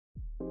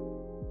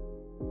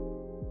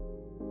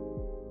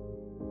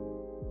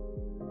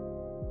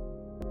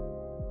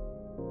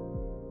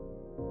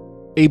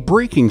A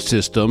braking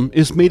system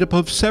is made up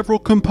of several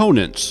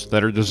components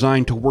that are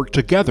designed to work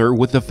together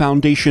with the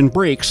foundation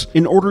brakes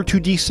in order to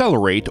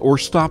decelerate or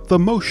stop the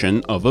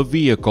motion of a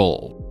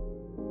vehicle.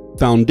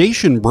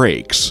 Foundation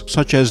brakes,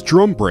 such as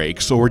drum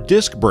brakes or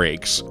disc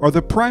brakes, are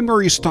the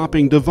primary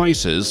stopping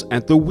devices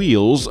at the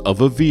wheels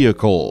of a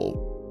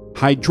vehicle.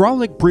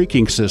 Hydraulic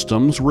braking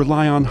systems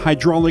rely on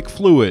hydraulic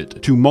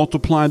fluid to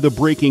multiply the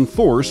braking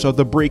force of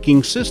the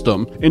braking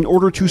system in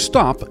order to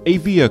stop a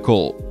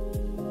vehicle.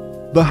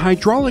 The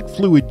hydraulic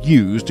fluid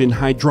used in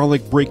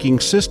hydraulic braking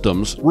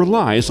systems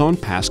relies on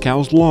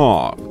Pascal's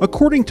law.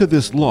 According to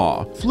this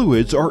law,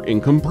 fluids are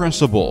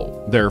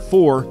incompressible.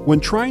 Therefore,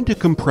 when trying to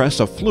compress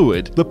a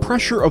fluid, the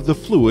pressure of the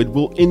fluid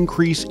will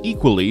increase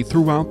equally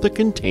throughout the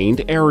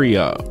contained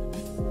area.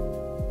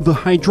 The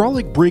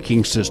hydraulic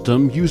braking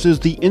system uses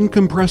the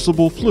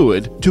incompressible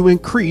fluid to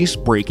increase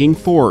braking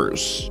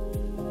force.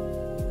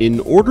 In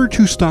order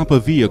to stop a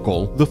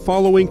vehicle, the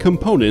following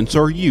components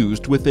are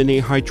used within a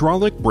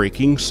hydraulic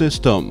braking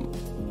system.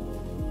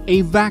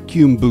 A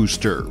vacuum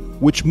booster,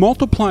 which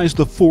multiplies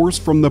the force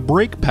from the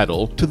brake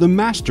pedal to the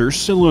master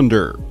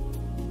cylinder.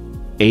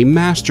 A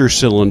master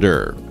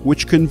cylinder,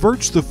 which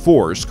converts the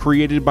force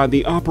created by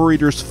the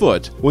operator's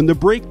foot when the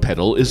brake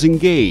pedal is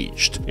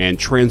engaged and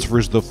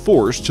transfers the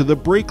force to the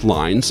brake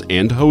lines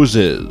and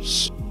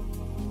hoses.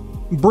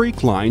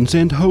 Brake lines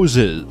and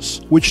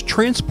hoses, which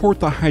transport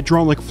the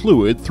hydraulic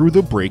fluid through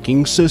the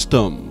braking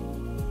system.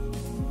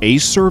 A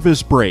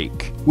service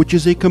brake, which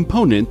is a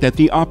component that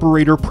the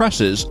operator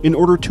presses in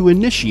order to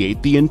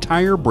initiate the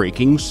entire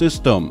braking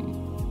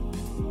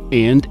system.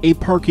 And a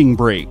parking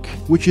brake,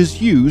 which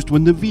is used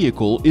when the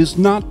vehicle is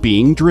not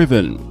being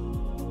driven.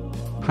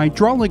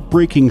 Hydraulic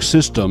braking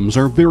systems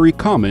are very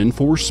common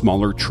for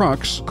smaller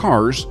trucks,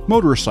 cars,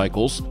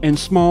 motorcycles, and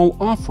small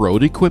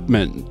off-road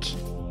equipment.